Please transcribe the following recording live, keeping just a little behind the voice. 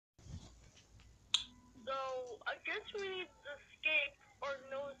I guess we need escape or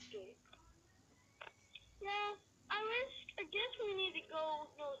no escape. Yeah, I guess we need to go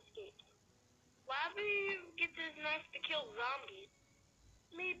no escape. Why do you get this knife to kill zombies?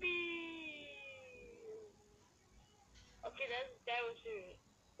 Maybe. Okay, that was serious.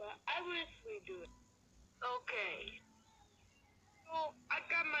 But I wish we do it. Okay. Oh, I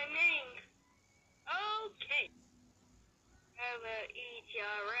got my name. Okay.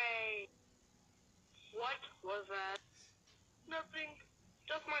 ETRA. What was that? Nothing.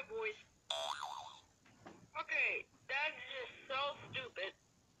 Just my voice. Okay, that's just so stupid.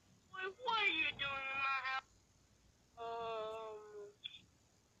 What are you doing in my house?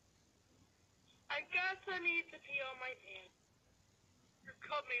 I guess I need to pee on my pants. You're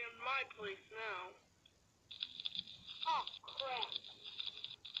coming in my place now. Oh, crap.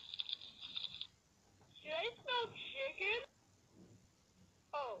 Did I smell chicken?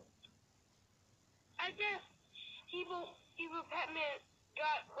 Oh. I guess evil Batman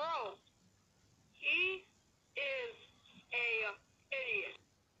got grown. He is a idiot.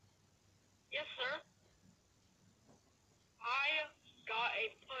 Yes, sir. I got a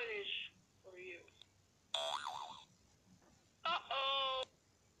punish for you. Uh-oh.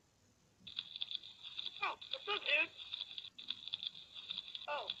 Oh, what's up, dude?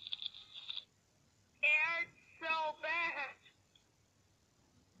 Oh. It's so bad.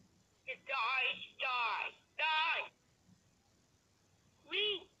 You die.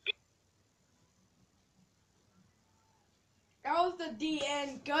 We That was the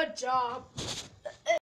end. Good job.